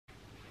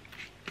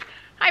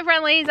Hi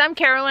friendlies, I'm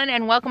Carolyn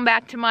and welcome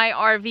back to my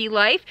RV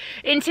life.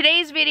 In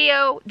today's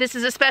video, this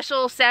is a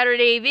special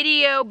Saturday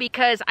video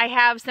because I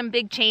have some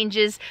big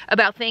changes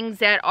about things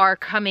that are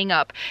coming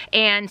up.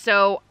 And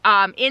so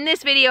in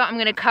this video, I'm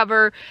going to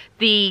cover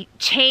the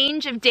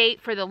change of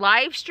date for the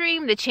live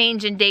stream, the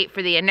change in date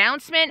for the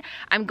announcement.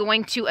 I'm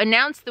going to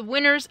announce the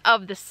winners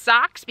of the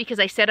socks because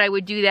I said I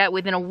would do that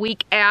within a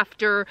week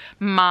after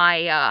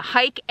my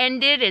hike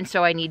ended, and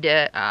so I need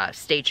to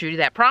stay true to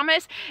that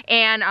promise.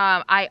 And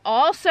I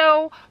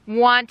also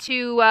want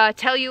to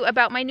tell you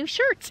about my new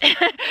shirts.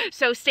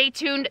 So stay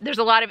tuned. There's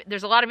a lot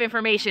of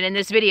information in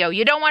this video.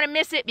 You don't want to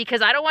miss it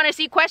because I don't want to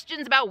see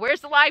questions about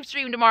where's the live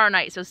stream tomorrow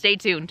night. So stay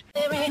tuned.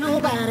 There ain't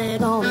nobody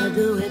gonna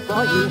do it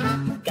for you.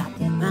 Got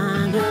to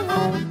mind your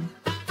own.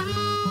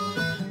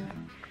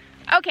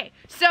 Okay,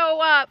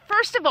 so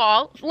first of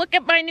all, look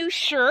at my new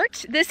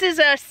shirt. This is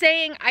a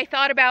saying I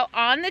thought about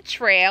on the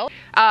trail.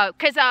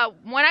 Because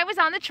when I was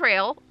on the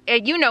trail,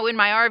 you know, in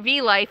my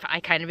RV life, I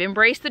kind of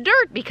embraced the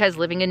dirt because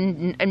living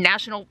in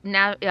national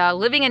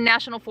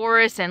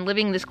forests and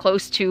living this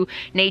close to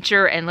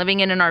nature and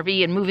living in an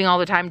RV and moving all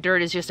the time,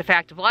 dirt is just a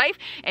fact of life.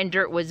 And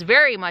dirt was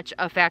very much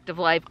a fact of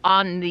life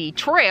on the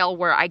trail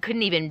where I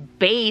couldn't even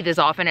bathe as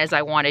often as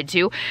I wanted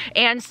to.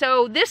 And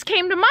so this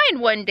came to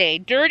mind one day.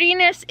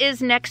 Dirtiness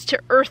is next to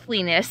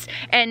earthliness.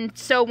 And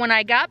so when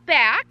I got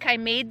back, I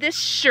made this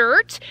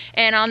shirt,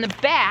 and on the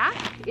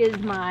back is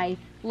my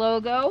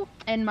logo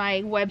and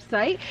my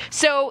website.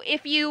 So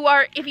if you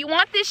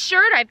want this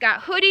shirt, I've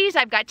got hoodies,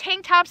 I've got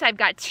tank tops, I've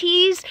got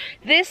tees.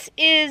 This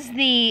is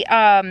the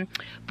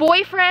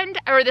boyfriend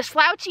or the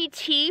slouchy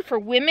tee for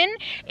women,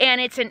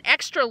 and it's an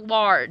extra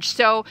large.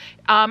 So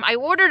I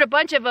ordered a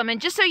bunch of them,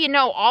 and just so you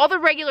know, all the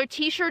regular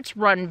t-shirts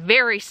run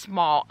very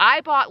small.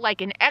 I bought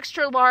like an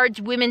extra large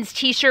women's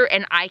t-shirt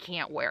and I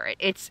can't wear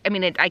it.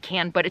 I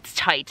can, but it's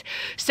tight.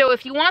 So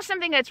if you want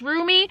something that's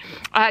roomy,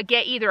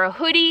 get either a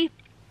hoodie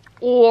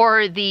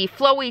or the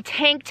flowy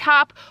tank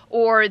top,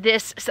 or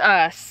this,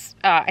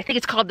 I think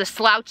it's called the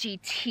slouchy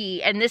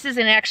tee, and this is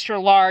an extra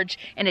large,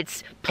 and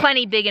it's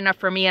plenty big enough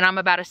for me, and I'm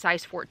about a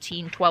size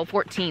 12,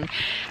 14.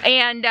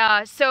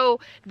 And so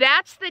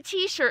that's the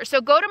t-shirt. So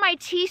go to my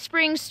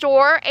Teespring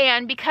store,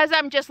 and because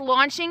I'm just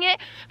launching it,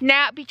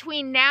 now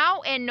between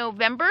now and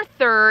November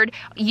 3rd,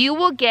 you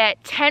will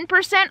get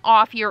 10%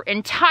 off your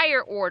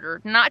entire order.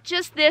 Not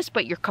just this,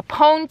 but your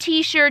Capone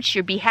t-shirts,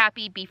 your Be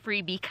Happy, Be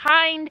Free, Be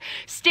Kind,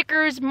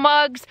 stickers, mugs,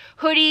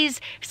 hoodies.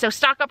 So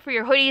stock up for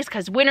your hoodies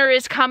because winter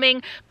is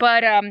coming.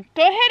 But go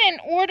ahead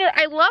and order.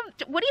 What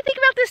do you think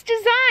about this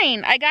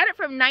design? I got it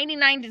from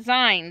 99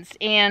 Designs.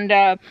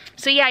 And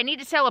so yeah, I need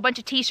to sell a bunch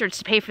of t-shirts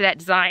to pay for that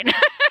design.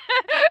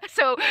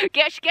 So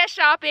get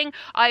shopping.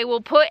 I will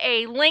put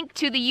a link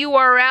to the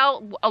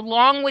URL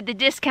along with the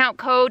discount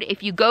code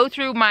if you go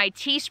through my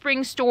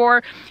Teespring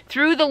store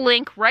through the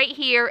link right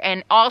here,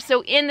 and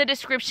also in the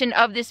description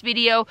of this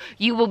video,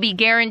 you will be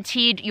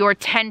guaranteed your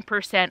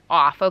 10%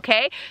 off,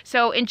 okay?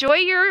 So enjoy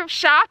your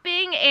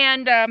shopping,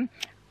 and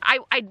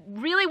I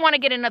really want to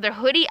get another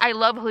hoodie. I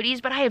love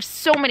hoodies, but I have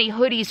so many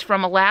hoodies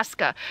from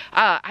Alaska.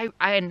 I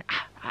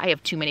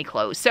have too many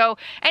clothes. So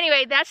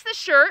anyway, that's the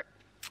shirt.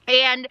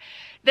 And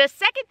the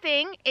second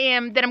thing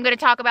that I'm going to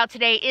talk about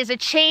today is a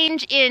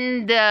change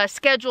in the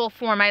schedule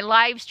for my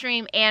live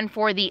stream and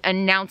for the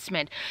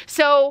announcement.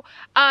 So,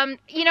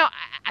 you know,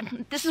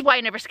 this is why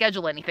I never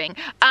schedule anything.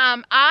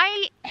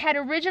 I had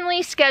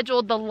originally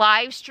scheduled the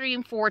live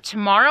stream for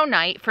tomorrow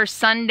night, for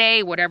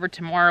Sunday, whatever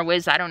tomorrow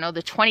is, I don't know,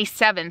 the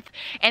 27th,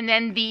 and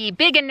then the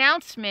big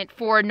announcement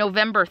for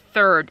November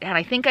 3rd. And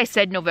I think I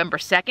said November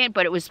 2nd,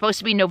 but it was supposed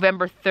to be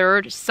November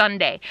 3rd,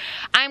 Sunday.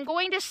 I'm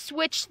going to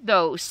switch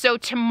those. So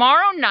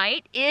tomorrow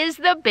night is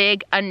the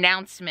big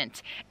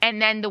announcement,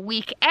 and then the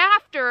week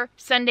after,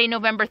 Sunday,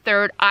 November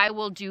 3rd, I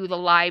will do the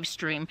live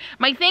stream.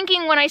 My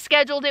thinking when I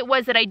scheduled it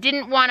was that I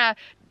didn't want to,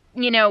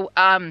 you know,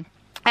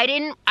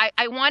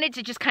 I wanted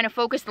to just kind of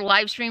focus the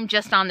live stream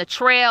just on the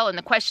trail and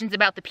the questions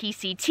about the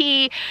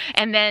PCT,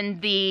 and then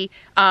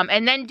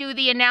do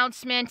the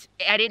announcement.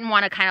 I didn't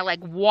want to kind of like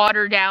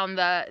water down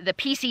the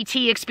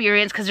PCT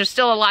experience because there's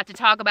still a lot to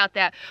talk about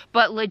that.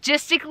 But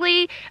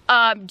logistically,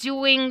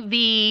 doing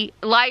the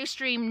live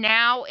stream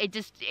now,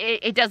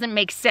 it doesn't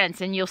make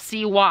sense, and you'll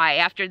see why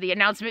after the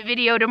announcement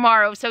video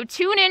tomorrow. So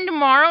tune in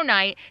tomorrow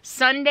night,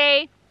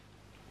 Sunday.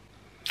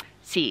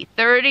 See,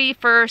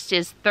 31st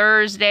is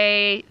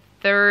Thursday.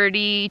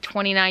 30,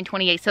 29,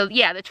 28. So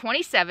yeah, the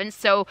 27th.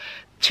 So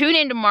tune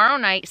in tomorrow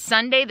night,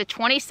 Sunday the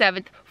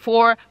 27th,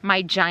 for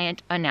my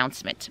giant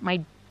announcement.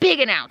 My big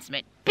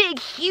announcement. Big,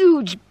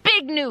 huge,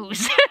 big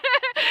news.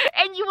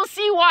 And you will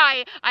see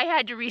why I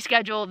had to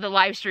reschedule the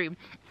live stream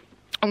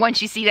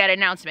once you see that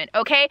announcement,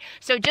 okay?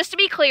 So just to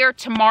be clear,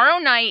 tomorrow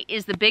night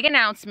is the big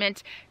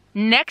announcement.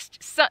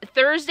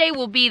 Thursday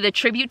will be the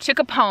tribute to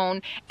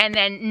Capone, and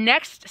then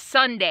next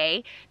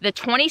Sunday, the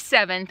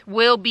 27th,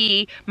 will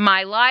be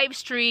my live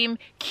stream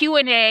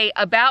Q&A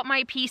about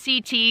my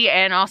PCT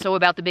and also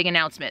about the big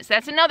announcements.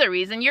 That's another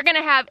reason you're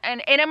gonna have,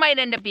 and it might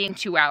end up being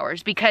 2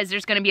 hours because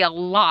there's gonna be a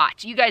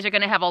lot. You guys are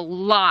gonna have a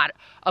lot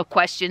of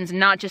questions,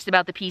 not just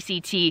about the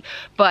PCT,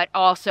 but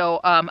also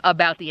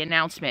about the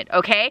announcement,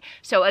 okay?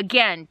 So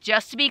again,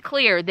 just to be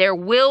clear, there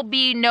will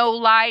be no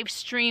live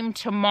stream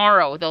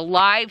tomorrow. The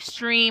live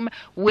stream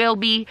will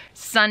be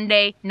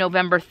Sunday,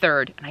 November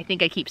 3rd. And I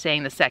think I keep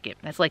saying the 2nd.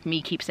 That's like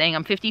me keep saying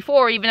I'm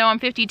 54, even though I'm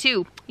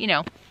 52. You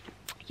know,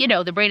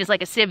 the brain is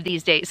like a sieve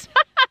these days.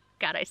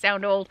 God, I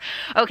sound old.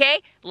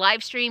 Okay,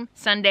 live stream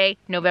Sunday,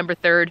 November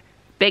 3rd.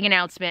 Big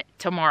announcement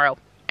tomorrow.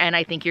 And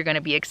I think you're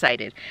gonna be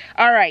excited.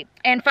 All right,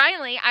 and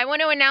finally, I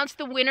want to announce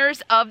the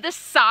winners of the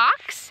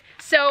socks.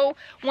 So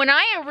when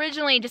I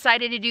originally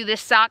decided to do this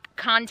sock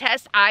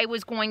contest, I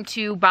was going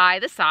to buy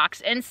the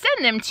socks and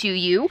send them to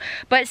you.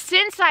 But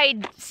since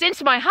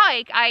my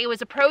hike, I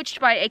was approached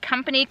by a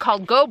company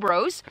called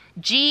GoBros,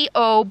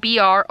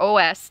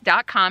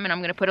 GOBROS.com, and I'm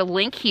gonna put a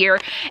link here.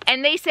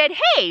 And they said,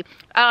 hey,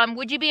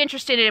 would you be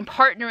interested in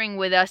partnering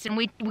with us? And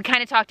we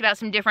kind of talked about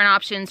some different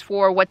options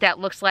for what that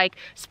looks like.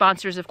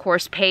 Sponsors, of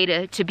course,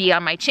 pay to be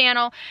on my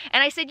channel.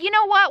 And I said, you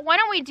know what? Why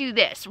don't we do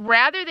this?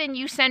 Rather than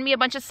you send me a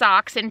bunch of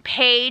socks and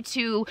pay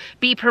to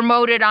be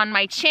promoted on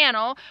my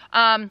channel,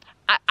 I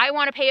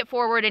want to pay it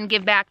forward and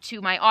give back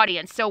to my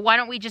audience. So why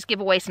don't we just give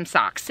away some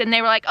socks? And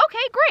they were like,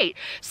 okay, great.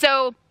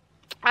 So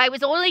I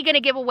was only going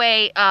to give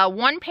away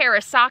 1 pair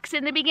of socks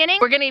in the beginning.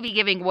 We're going to be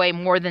giving away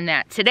more than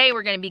that. Today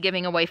we're going to be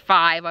giving away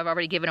 5. I've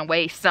already given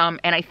away some,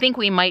 and I think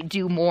we might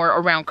do more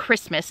around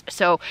Christmas.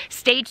 So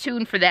stay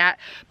tuned for that.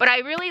 But I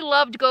really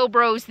loved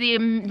GoBros the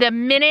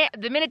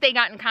minute they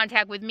got in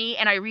contact with me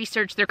and I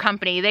researched their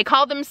company. They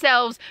call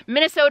themselves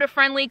Minnesota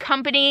Friendly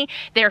Company.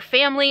 They're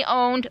family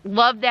owned.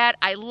 Love that.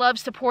 I love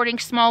supporting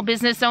small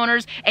business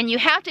owners, and you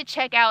have to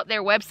check out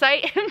their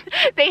website.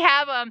 They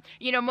have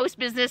you know, most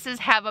businesses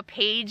have a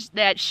page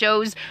that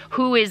shows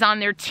who is on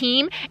their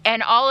team,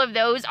 and all of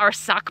those are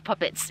sock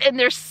puppets, and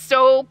they're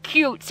so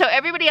cute. So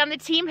everybody on the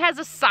team has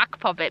a sock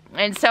puppet,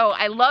 and so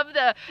I love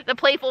the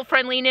playful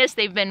friendliness.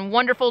 They've been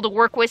wonderful to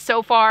work with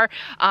so far,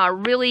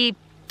 really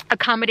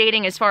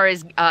accommodating as far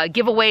as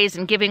giveaways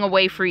and giving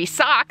away free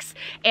socks.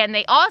 And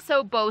they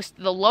also boast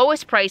the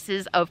lowest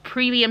prices of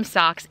premium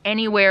socks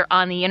anywhere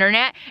on the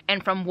internet.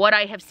 And from what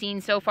I have seen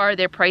so far,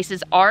 their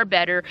prices are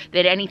better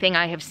than anything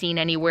I have seen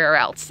anywhere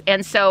else.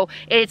 And so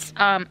it's,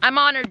 I'm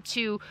honored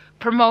to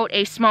promote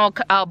a small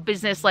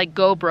business like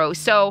GoBros.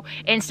 So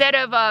instead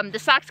of the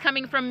socks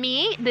coming from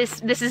me,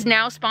 this is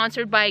now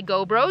sponsored by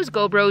GoBros.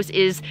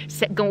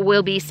 GoBros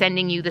will be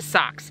sending you the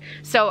socks.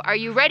 So are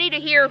you ready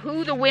to hear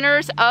who the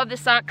winners of the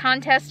sock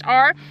contest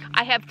are?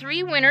 I have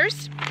 3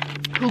 winners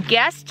who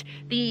guessed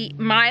the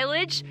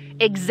mileage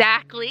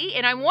exactly,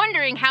 and I'm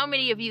wondering how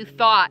many of you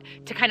thought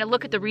to kind of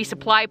look at the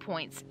resupply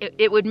points.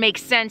 It would make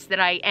sense that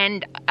I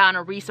end on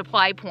a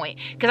resupply point,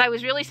 because I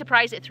was really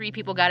surprised that 3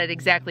 people got it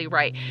exactly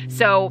right.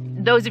 So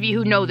those of you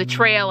who know the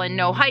trail and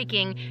know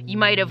hiking, you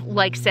might have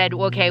like said,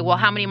 okay, well,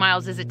 how many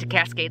miles is it to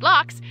Cascade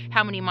Locks?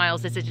 How many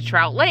miles is it to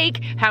Trout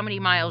Lake? How many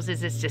miles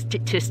is it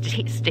to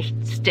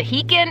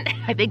Stehekin?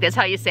 I think that's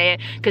how you say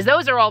it, because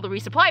those are all the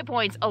resupply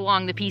points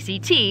along the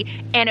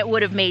PCT, and it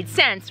would have made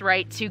sense,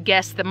 right, to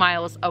guess the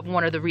miles of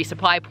one of the resupply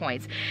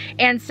points.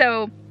 And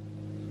so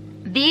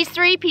these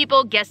 3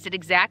 people guessed it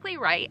exactly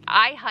right.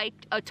 I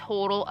hiked a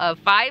total of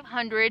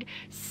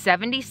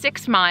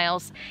 576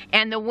 miles,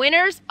 and the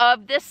winners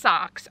of the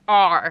socks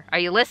are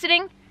you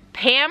listening?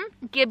 Pam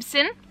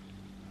Gibson,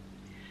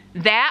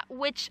 That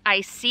Which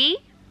I See,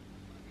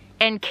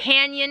 and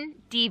Canyon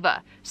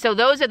Diva. So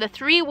those are the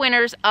 3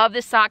 winners of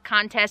the sock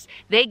contest.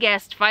 They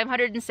guessed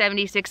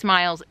 576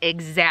 miles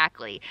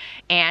exactly.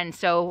 And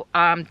so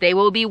they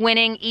will be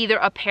winning either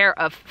a pair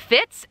of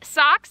Fits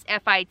socks,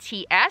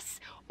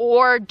 F-I-T-S,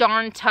 or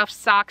Darn Tough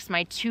socks,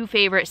 my 2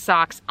 favorite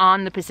socks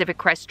on the Pacific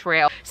Crest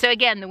Trail. So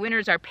again, the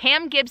winners are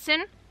Pam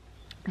Gibson,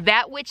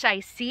 That Which I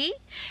See,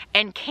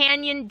 and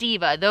Canyon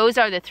Diva. Those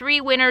are the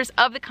 3 winners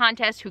of the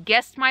contest who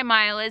guessed my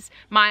miles.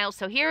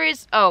 So here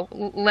is,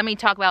 let me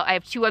talk about, I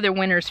have 2 other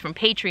winners from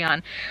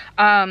Patreon.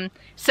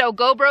 So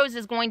GoBros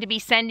is going to be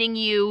sending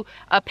you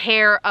a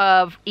pair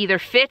of either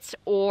Fits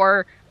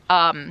or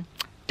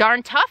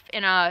Darn Tough,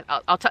 and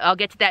I'll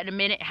get to that in a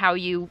minute, how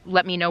you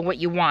let me know what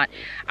you want.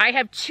 I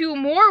have 2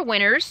 more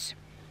winners.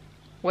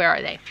 Where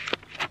are they?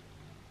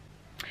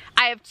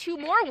 I have 2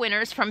 more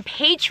winners from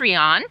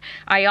Patreon.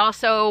 I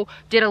also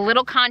did a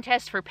little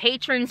contest for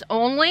patrons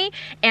only,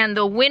 and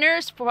the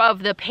winners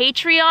of the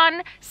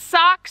Patreon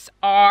socks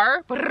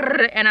are,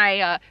 and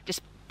I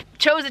just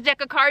chose a deck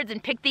of cards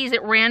and picked these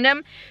at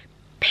random.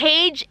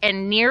 Paige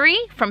and Neri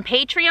from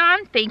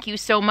Patreon, thank you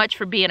so much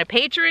for being a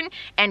patron,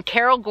 and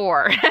Carol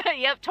Gore.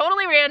 Yep,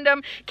 totally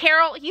random.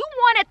 Carol, you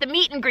won at the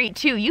meet and greet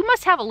too. You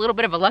must have a little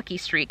bit of a lucky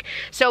streak.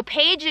 So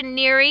Paige and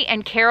Neri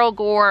and Carol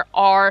Gore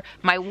are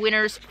my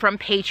winners from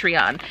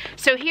Patreon.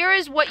 So here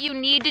is what you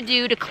need to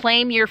do to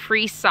claim your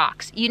free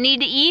socks. You need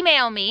to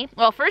email me.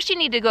 Well, first you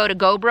need to go to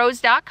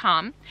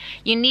gobros.com.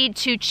 You need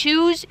to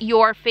choose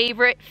your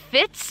favorite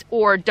fits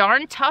or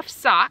darn tough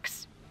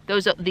socks.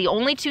 Those are the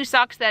only 2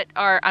 socks that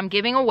I'm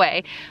giving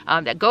away,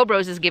 that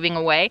GoBros is giving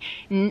away.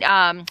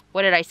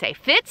 What did I say?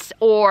 Fits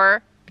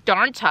or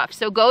darn tough.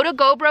 So go to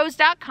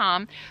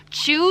gobros.com,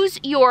 choose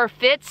your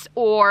fits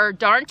or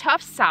darn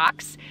tough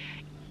socks.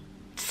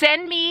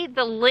 Send me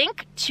the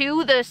link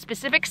to the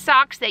specific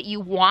socks that you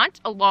want,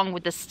 along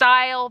with the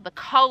style, the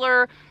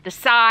color, the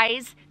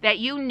size that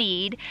you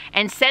need,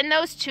 and send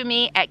those to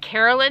me at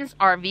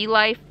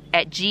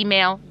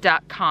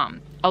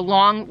CarolynsRVLIFE@gmail.com.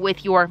 along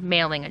with your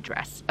mailing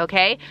address,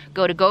 okay?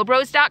 Go to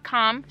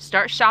gobros.com,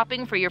 start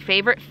shopping for your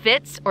favorite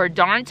fits or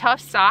darn tough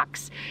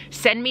socks.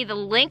 Send me the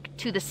link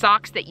to the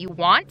socks that you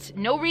want.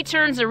 No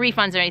returns or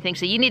refunds or anything,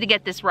 so you need to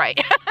get this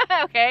right,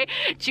 okay?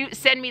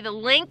 Send me the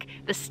link,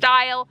 the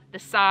style, the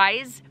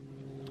size,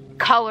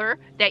 color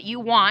that you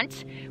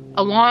want,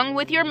 along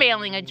with your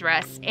mailing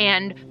address,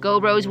 and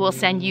GoBros will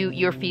send you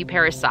your free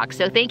pair of socks.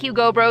 So thank you,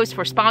 GoBros,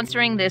 for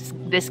sponsoring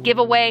this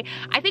giveaway.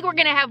 I think we're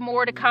gonna have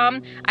more to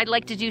come. I'd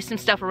like to do some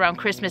stuff around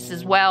Christmas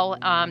as well.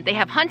 They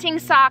have hunting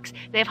socks,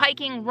 they have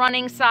hiking,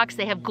 running socks,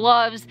 they have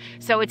gloves.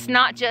 So it's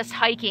not just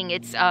hiking,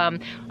 it's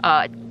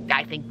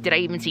I think, did I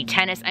even see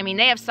tennis? I mean,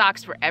 they have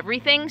socks for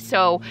everything,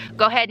 so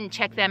go ahead and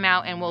check them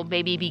out, and we'll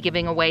maybe be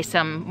giving away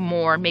some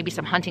more, maybe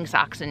some hunting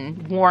socks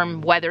and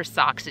warm weather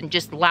socks and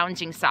just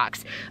lounging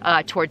socks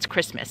towards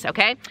Christmas,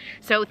 okay?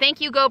 So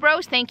thank you,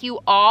 GoBros. Thank you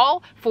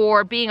all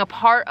for being a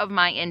part of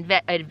my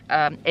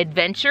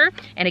adventure.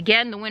 And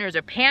again, the winners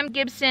are Pam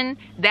Gibson,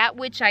 That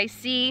Which I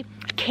See,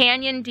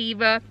 Canyon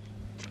Diva,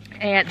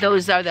 and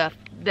those are the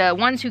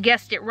ones who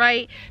guessed it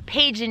right.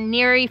 Paige and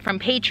Neri from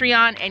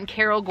Patreon, and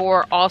Carol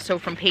Gore also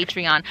from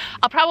Patreon.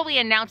 I'll probably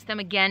announce them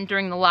again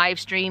during the live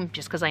stream,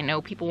 just because I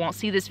know people won't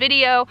see this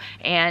video,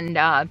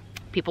 and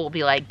people will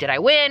be like, did I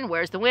win?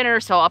 Where's the winner?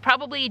 So I'll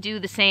probably do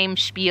the same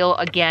spiel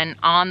again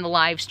on the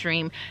live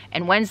stream.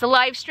 And when's the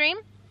live stream?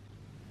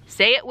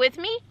 Say it with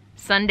me.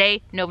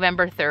 Sunday,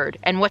 November 3rd.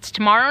 And what's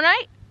tomorrow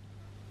night?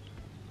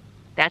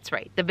 That's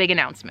right, the big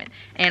announcement.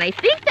 And I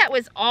think that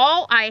was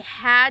all I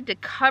had to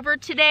cover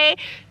today.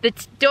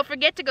 Don't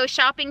forget to go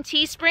shopping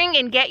Teespring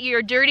and get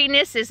your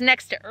dirtiness is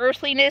next to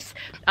earthliness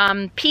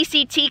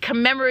PCT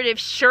commemorative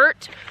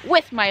shirt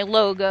with my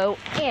logo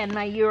and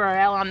my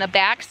URL on the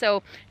back.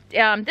 So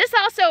this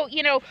also,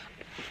 you know,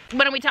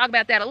 when we talk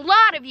about that, a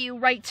lot of you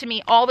write to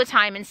me all the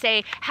time and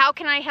say, how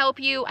can I help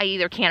you? I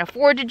either can't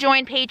afford to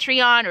join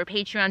Patreon, or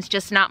Patreon's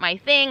just not my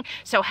thing,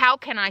 so how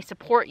can I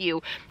support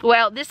you?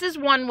 Well, this is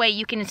one way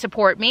you can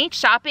support me.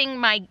 Shopping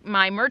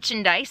my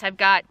merchandise. I've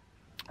got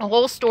a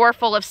whole store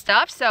full of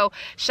stuff. So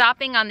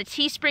shopping on the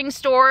Teespring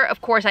store, of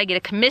course, I get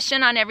a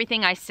commission on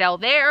everything I sell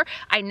there.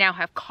 I now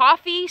have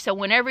coffee. So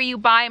whenever you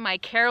buy my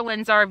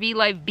Carolyn's RV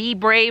Life Be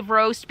Brave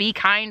roast, Be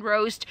Kind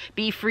roast,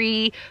 Be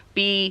Free,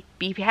 Be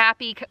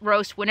Happy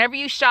roast, whenever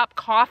you shop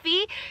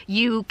coffee,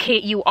 you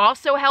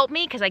also help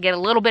me because I get a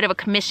little bit of a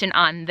commission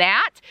on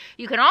that.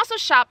 You can also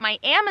shop my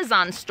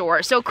Amazon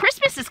store. So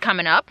Christmas is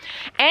coming up.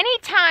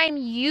 Anytime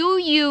you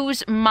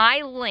use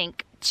my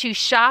link to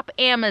shop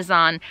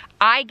Amazon,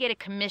 I get a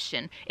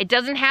commission. It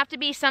doesn't have to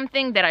be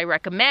something that I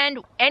recommend.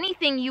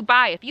 Anything you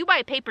buy, if you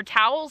buy paper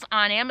towels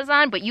on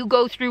Amazon, but you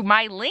go through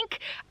my link,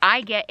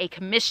 I get a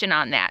commission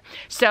on that.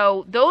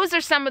 So those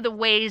are some of the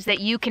ways that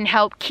you can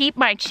help keep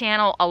my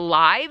channel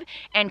alive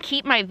and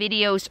keep my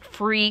videos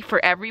free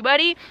for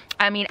everybody.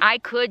 I mean, I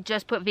could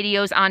just put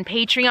videos on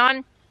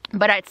Patreon,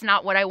 but that's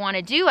not what I want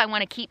to do. I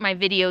want to keep my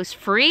videos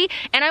free,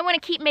 and I want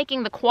to keep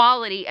making the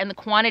quality and the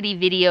quantity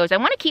videos. I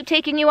want to keep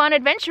taking you on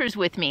adventures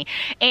with me.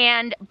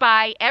 And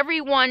by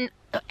everyone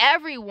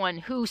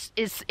who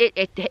is,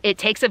 it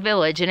takes a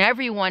village, and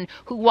everyone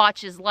who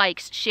watches,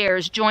 likes,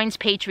 shares, joins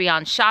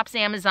Patreon, shops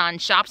Amazon,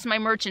 shops my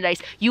merchandise,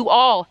 you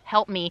all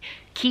help me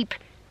keep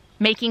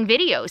making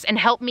videos and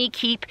help me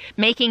keep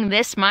making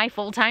this my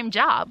full-time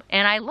job.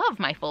 And I love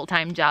my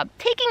full-time job.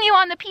 Taking you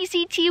on the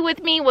PCT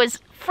with me was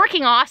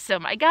freaking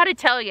awesome, I gotta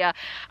tell you.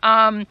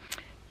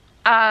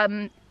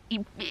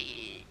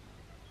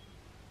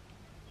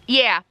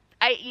 Yeah.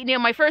 You know,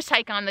 my first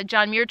hike on the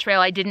John Muir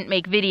Trail, I didn't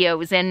make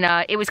videos, and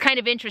it was kind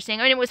of interesting.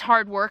 I mean, it was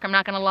hard work, I'm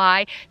not gonna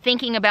lie,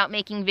 thinking about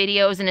making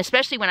videos, and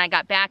especially when I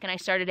got back and I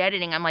started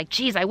editing, I'm like,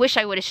 geez, I wish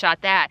I would have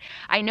shot that.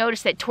 I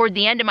noticed that toward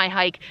the end of my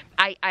hike,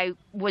 I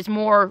was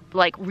more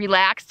like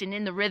relaxed and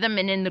in the rhythm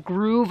and in the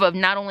groove of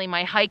not only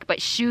my hike,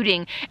 but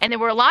shooting. And there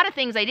were a lot of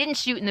things I didn't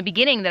shoot in the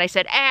beginning that I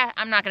said,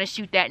 I'm not gonna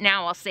shoot that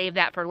now, I'll save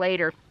that for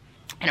later.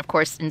 And of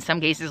course, in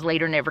some cases,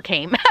 later never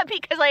came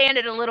because I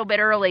ended a little bit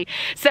early.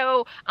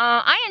 So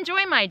I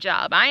enjoy my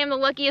job. I am the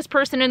luckiest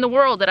person in the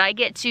world that I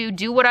get to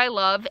do what I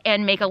love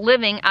and make a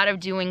living out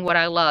of doing what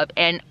I love.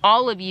 And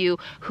all of you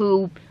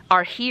who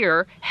are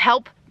here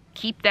help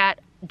keep that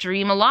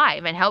dream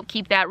alive and help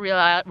keep that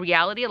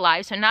reality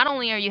alive. So not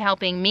only are you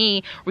helping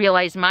me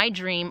realize my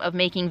dream of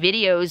making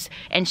videos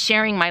and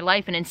sharing my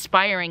life and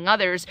inspiring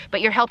others, but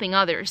you're helping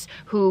others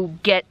who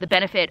get the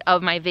benefit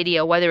of my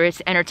video, whether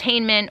it's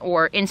entertainment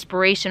or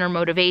inspiration or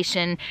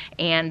motivation.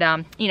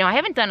 And you know, I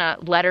haven't done a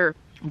letter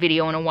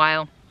video in a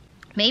while.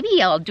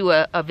 Maybe I'll do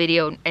a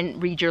video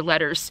and read your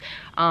letters.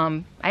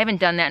 I haven't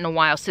done that in a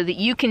while, so that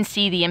you can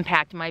see the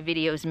impact my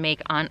videos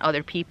make on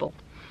other people.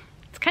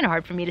 It's kind of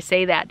hard for me to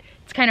say that.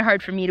 It's kind of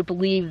hard for me to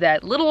believe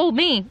that little old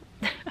me,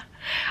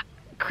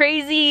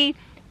 crazy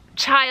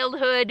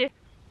childhood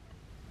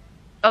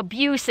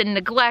abuse and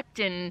neglect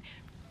and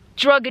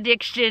drug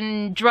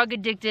addiction, drug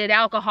addicted,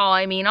 alcohol,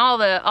 I mean, all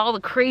the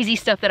crazy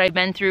stuff that I've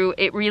been through,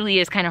 it really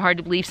is kind of hard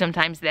to believe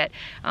sometimes that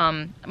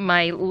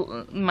my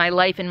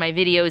life and my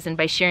videos and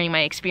by sharing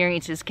my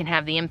experiences can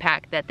have the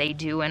impact that they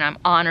do, and I'm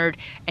honored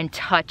and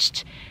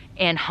touched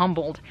and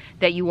humbled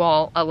that you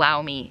all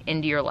allow me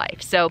into your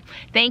life. So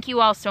thank you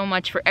all so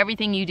much for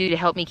everything you do to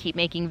help me keep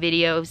making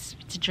videos.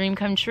 It's a dream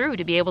come true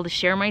to be able to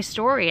share my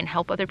story and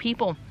help other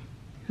people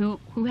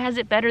who has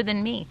it better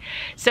than me.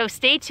 So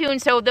stay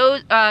tuned. So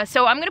I'm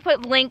going to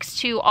put links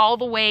to all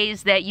the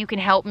ways that you can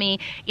help me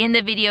in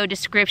the video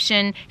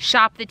description.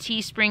 Shop the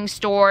Teespring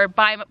store,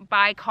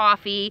 buy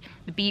coffee,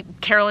 be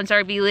Carolyn's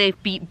RV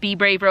Life, be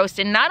Brave Roast,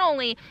 and not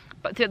only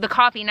but the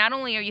coffee, not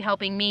only are you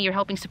helping me, you're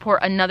helping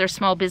support another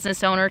small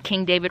business owner,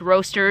 King David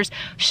Roasters.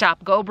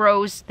 Shop Go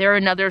Bros, they're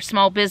another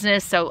small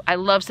business, so I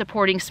love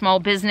supporting small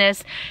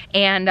business.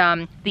 And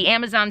the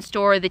Amazon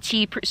store, the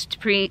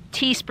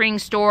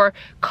Teespring store,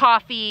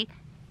 coffee.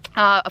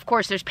 Of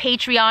course, there's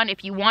Patreon.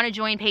 If you want to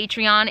join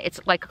Patreon, it's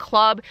like a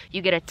club.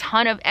 You get a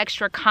ton of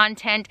extra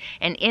content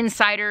and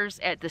insiders.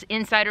 At the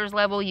insiders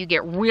level, you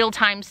get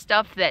real-time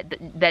stuff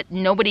that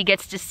nobody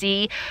gets to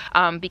see,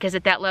 because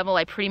at that level,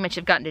 I pretty much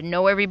have gotten to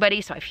know everybody,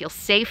 so I feel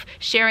safe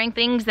sharing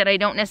things that I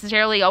don't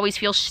necessarily always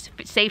feel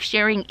safe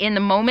sharing in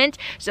the moment.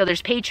 So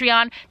there's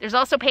Patreon. There's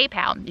also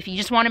PayPal. If you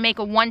just want to make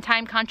a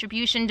one-time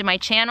contribution to my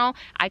channel,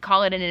 I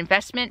call it an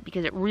investment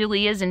because it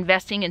really is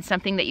investing in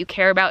something that you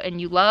care about and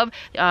you love.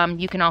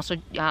 You can also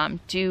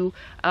do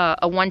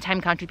a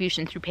one-time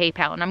contribution through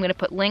PayPal, and I'm going to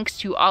put links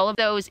to all of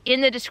those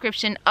in the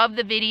description of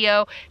the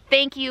video.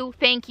 Thank you,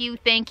 thank you,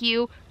 thank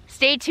you.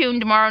 Stay tuned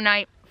tomorrow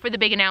night for the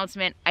big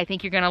announcement. I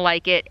think you're going to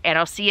like it, and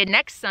I'll see you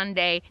next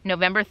Sunday,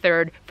 November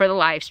 3rd, for the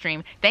live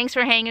stream. Thanks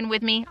for hanging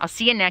with me. I'll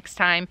see you next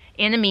time.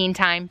 In the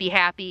meantime, be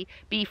happy,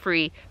 be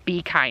free,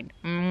 be kind.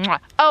 Mwah.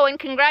 Oh, and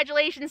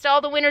congratulations to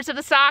all the winners of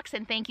the socks,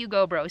 and thank you,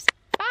 Go Bros.